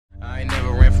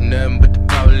nothing but the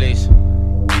police.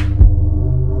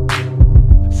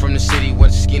 From the city where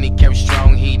the skinny kept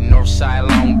strong heat, Northside,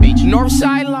 Long Beach.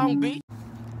 Northside, Long Beach.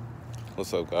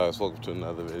 What's up, guys? Welcome to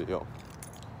another video.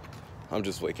 I'm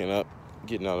just waking up,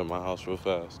 getting out of my house real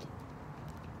fast.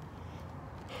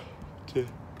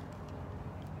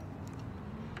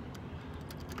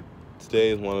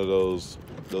 Today is one of those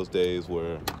days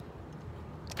where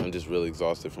I'm just really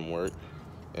exhausted from work,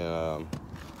 and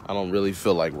I don't really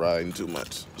feel like riding too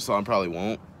much, so I probably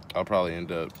won't. I'll probably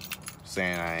end up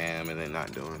saying I am and then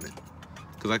not doing it,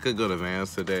 because I could go to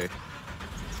Vans today,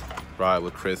 ride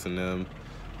with Chris and them,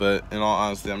 but in all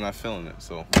honesty, I'm not feeling it.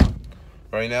 So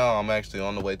right now, I'm actually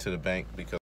on the way to the bank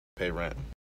because I pay rent. I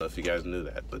don't know if you guys knew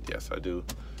that, but yes, I do.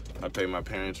 I pay my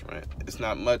parents rent. It's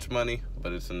not much money,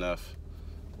 but it's enough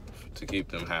to keep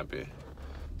them happy.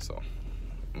 So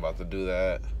I'm about to do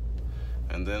that,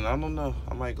 and then I don't know,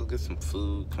 I might go get some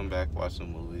food, come back, watch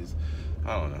some movies.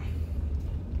 I don't know.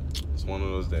 It's one of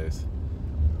those days.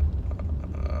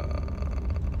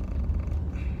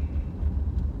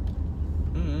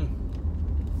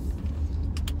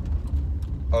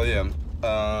 Oh yeah.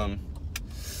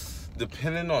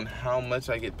 Depending on how much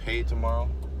I get paid tomorrow,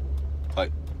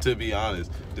 like, to be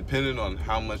honest, depending on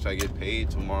how much I get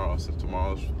paid tomorrow, since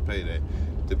tomorrow's payday,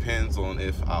 depends on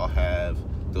if I'll have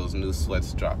those new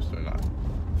sweats drops or not.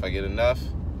 If I get enough,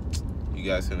 you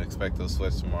guys can expect those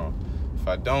sweats tomorrow. If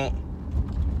I don't,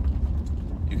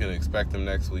 you can expect them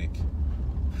next week.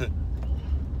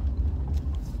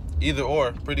 Either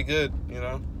or, pretty good, you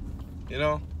know?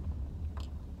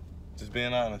 Just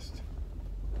being honest.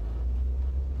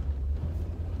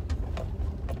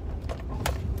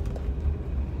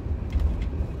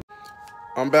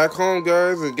 I'm back home,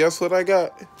 guys, and guess what I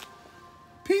got?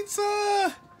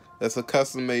 Pizza! That's a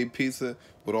custom-made pizza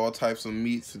with all types of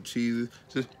meats and cheeses.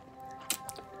 Just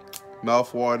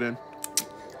mouth-watering.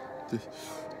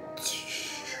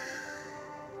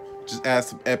 Just add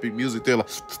some epic music there, like.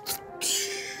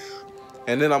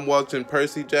 And then I'm watching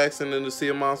Percy Jackson and the Sea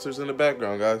of Monsters in the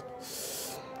background, guys.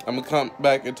 I'm gonna come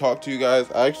back and talk to you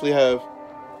guys. I actually have.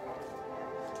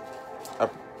 I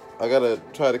gotta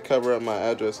try to cover up my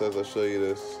address as I show you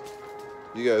this.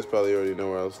 You guys probably already know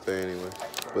where I'll stay anyway.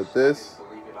 But this,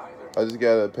 I just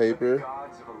got a paper.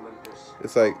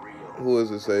 It's like, who does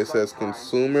it say? It says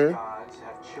Consumer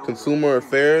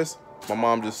Affairs. My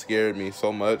mom just scared me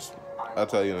so much. I'll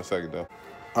tell you in a second though.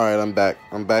 All right, I'm back.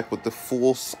 I'm back with the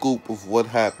full scoop of what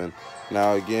happened.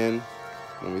 Now again,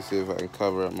 let me see if I can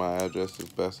cover up my address as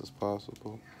best as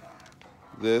possible.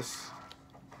 This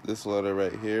letter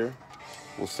right here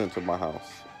was sent to my house.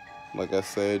 Like I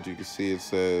said, you can see it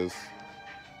says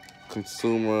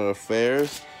Consumer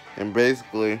Affairs, and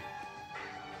basically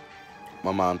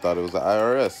my mom thought it was the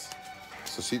IRS,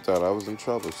 so she thought I was in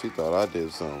trouble. She thought I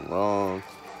did something wrong.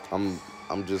 I'm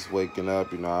just waking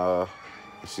up, you know.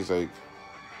 She's like,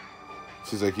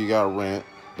 you got rent.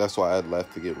 That's why I had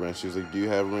left to get rent. She was like, do you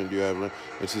have rent? Do you have rent?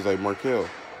 And she's like, Markel,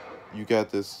 you got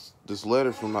this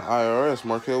letter from the IRS.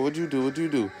 Markel, what'd you do? What'd you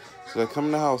do? She's like, come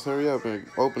in the house, hurry up and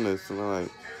open this. And I'm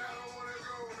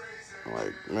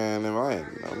like, man,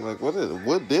 I'm like,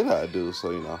 what did I do?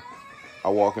 So, you know, I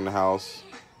walk in the house,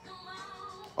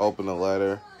 open the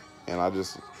letter, and I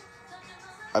just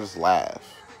laugh.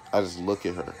 I just look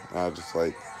at her, and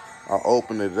I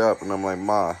open it up, and I'm like,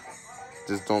 Ma,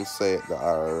 just don't say it, the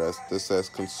IRS. This says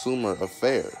Consumer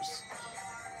Affairs.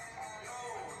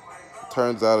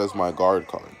 Turns out it's my guard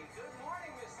card.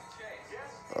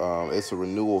 It's a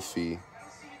renewal fee.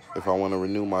 If I want to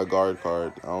renew my guard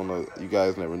card, I don't know, you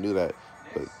guys never knew that,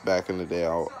 but back in the day,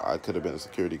 I could have been a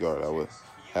security guard. I would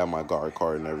have my guard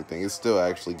card and everything. It's still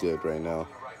actually good right now,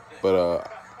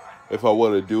 but if I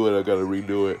want to do it, I gotta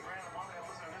redo it.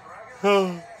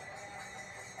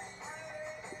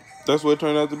 That's what it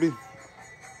turned out to be.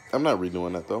 I'm not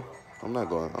redoing that though. I'm not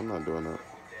doing that.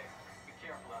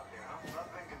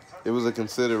 It was a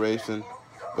consideration,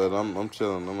 but I'm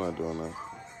chilling. I'm not doing that.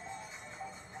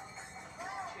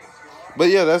 But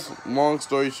yeah, that's long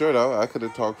story short. I could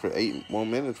have talked for 8 more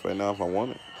minutes right now if I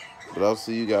wanted. But I'll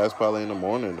see you guys probably in the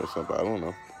morning or something. I don't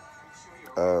know.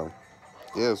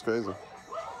 Yeah, it's crazy.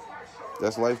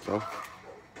 That's life, though.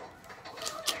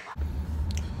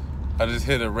 I just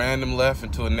hit a random left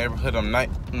into a neighborhood I'm not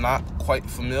quite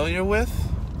familiar with.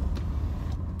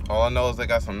 All I know is they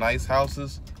got some nice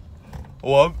houses.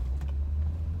 Well,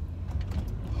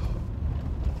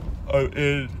 I'm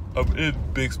in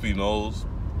Bixby Knolls.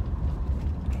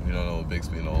 If you don't know what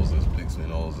Bixby Knolls is, Bixby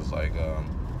Knolls is like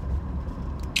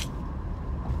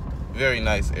very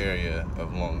nice area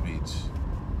of Long Beach.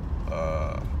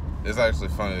 It's actually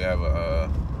funny. They have a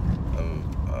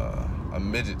a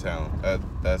midget town.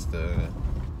 That's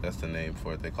the name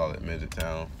for it. They call it midget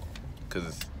town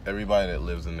because everybody that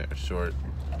lives in there is short.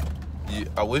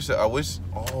 I wish.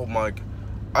 Oh my!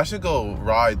 I should go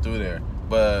ride through there,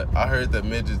 but I heard that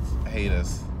midgets hate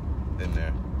us in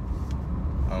there.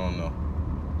 I don't know.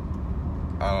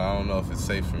 I don't know if it's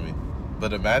safe for me.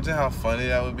 But imagine how funny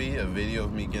that would be, a video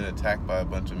of me getting attacked by a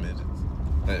bunch of midgets.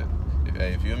 Hey,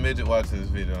 if you're a midget watching this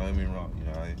video, don't get me wrong. You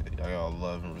know, I got all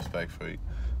love and respect for you.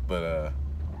 But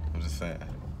I'm just saying.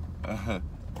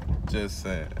 Just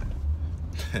saying.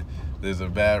 There's a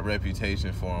bad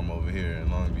reputation for them over here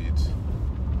in Long Beach.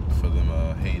 For them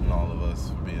hating all of us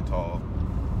for being tall.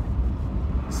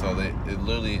 So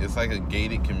it's like a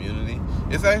gated community.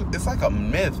 It's like a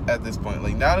myth at this point.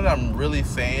 Like now that I'm really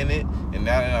saying it, and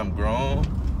now that I'm grown,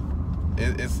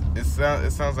 it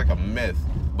sounds like a myth.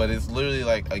 But it's literally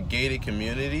like a gated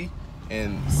community,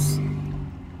 and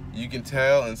you can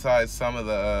tell inside some of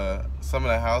the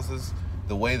houses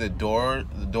the way the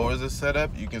doors are set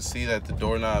up. You can see that the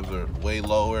doorknobs are way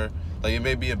lower. Like it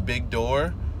may be a big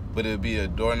door, but it'd be a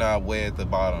doorknob way at the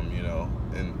bottom, you know.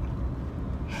 And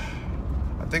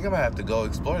I think I'm gonna have to go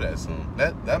explore that soon.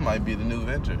 That might be the new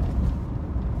venture.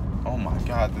 Oh my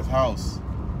God, this house.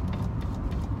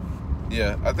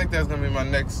 Yeah, I think that's gonna be my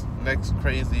next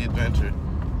crazy adventure.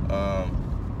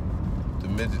 The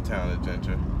Midget Town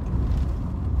adventure.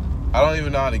 I don't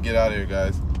even know how to get out of here,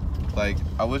 guys. Like,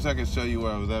 I wish I could show you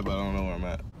where I was at, but I don't know where I'm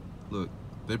at. Look,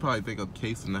 they probably think I'm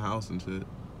casing the house and shit.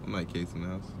 I'm not casing the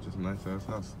house, just a nice ass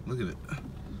house. Look at it.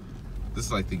 This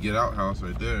is like the get out house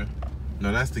right there.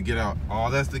 No, that's the get out.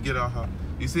 Oh, that's the get out house.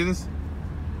 You see this?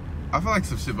 I feel like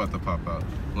some shit about to pop out.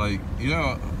 Like, you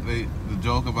know, the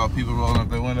joke about people rolling up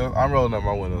their windows? I'm rolling up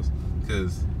my windows.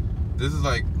 Because this is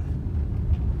like,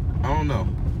 I don't know.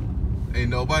 Ain't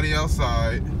nobody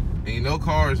outside. Ain't no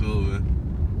cars moving.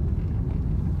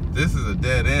 This is a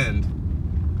dead end.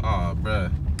 Aw,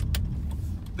 bruh.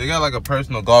 They got like a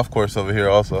personal golf course over here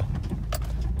also.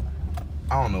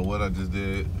 I don't know what I just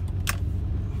did.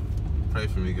 Pray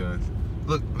for me, guys.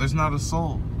 Look, there's not a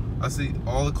soul. I see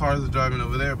all the cars are driving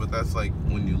over there, but that's like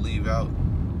when you leave out.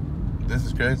 This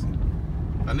is crazy.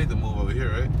 I need to move over here,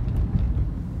 right?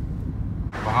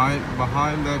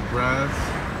 Behind that grass,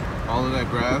 all of that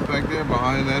grass back there,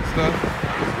 behind that stuff,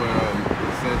 is where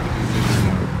it's said to be living.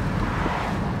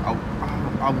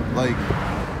 I'm like,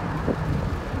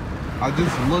 I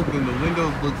just looked and the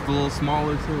windows look a little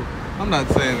smaller too. I'm not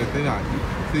saying that they're not.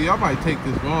 See, y'all might take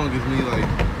this wrong as me like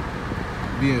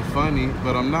being funny,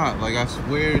 but I'm not. Like, I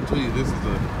swear to you, this is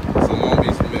a Long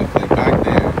Beach myth. Like back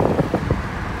there,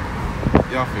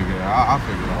 y'all figure it out. I'll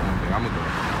figure it out one day. I'm gonna go.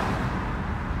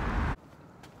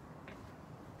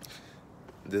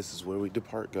 This is where we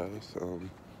depart, guys.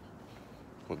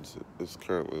 What is it? It's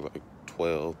currently like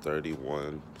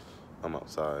 12:31. I'm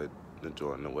outside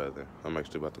enjoying the weather. I'm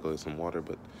actually about to go get some water,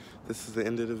 but this is the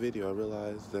end of the video. I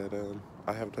realized that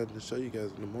I have nothing to show you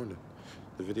guys in the morning.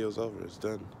 The video's over. It's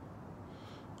done.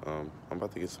 I'm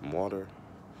about to get some water,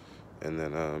 and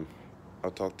then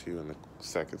I'll talk to you in a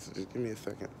second. So just give me a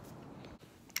second.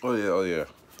 Oh yeah.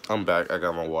 I'm back. I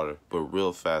got my water, but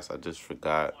real fast, I just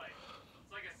forgot.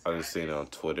 I just seen it on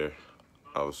Twitter.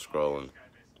 I was scrolling.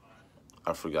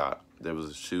 I forgot. There was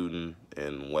a shooting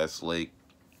in Westlake,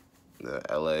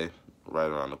 LA, right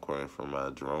around the corner from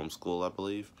Jerome School, I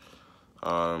believe.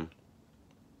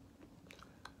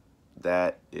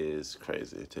 That is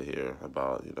crazy to hear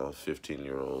about, you know, a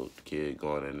 15-year-old kid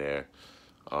going in there.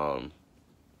 I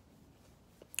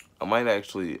might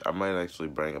actually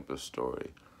bring up a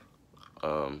story.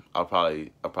 I'll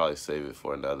probably save it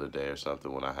for another day or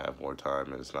something when I have more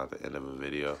time and it's not the end of a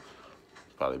video.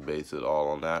 Probably base it all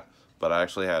on that. But I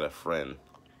actually had a friend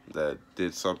that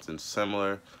did something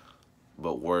similar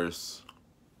but worse.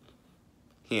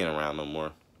 He ain't around no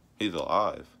more. He's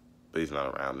alive, but he's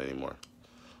not around anymore.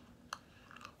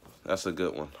 That's a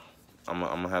good one. I'm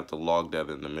gonna have to log that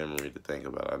in the memory to think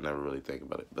about it. I never really think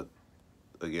about it, but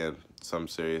again, something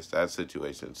serious. That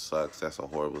situation sucks. That's a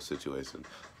horrible situation.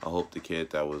 I hope the kid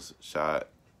that was shot,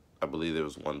 I believe there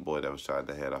was one boy that was shot in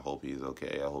the head. I hope he's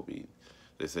okay. I hope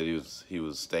they said he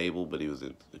was stable, but he was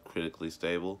critically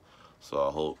stable. So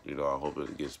I hope, you know, I hope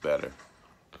it gets better.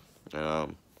 Yeah.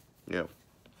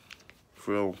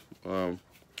 For real, I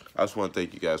just want to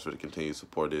thank you guys for the continued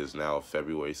support. It is now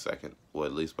February 2nd. Well,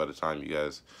 at least by the time you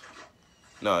guys...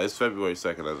 No, it's February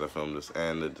 2nd as I film this,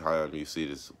 and the time you see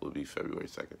this will be February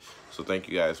 2nd. So thank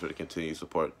you guys for the continued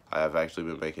support. I have actually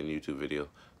been making YouTube video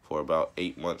for about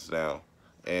 8 months now,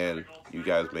 and you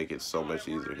guys make it so much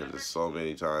easier because there's so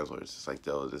many times where it's just like,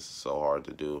 yo, this is so hard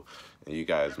to do, and you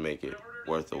guys make it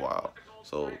worth the while.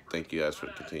 So thank you guys for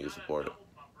the continued support.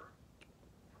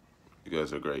 You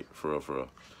guys are great. For real, for real.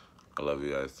 I love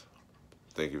you guys.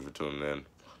 Thank you for tuning in.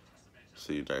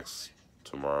 See you next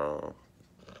tomorrow.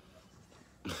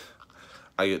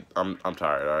 I'm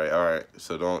tired, alright?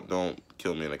 So don't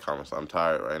kill me in the comments. I'm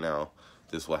tired right now.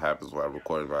 This is what happens when I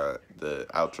record the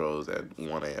outros at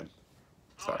 1 a.m.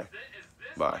 Sorry.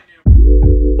 Bye.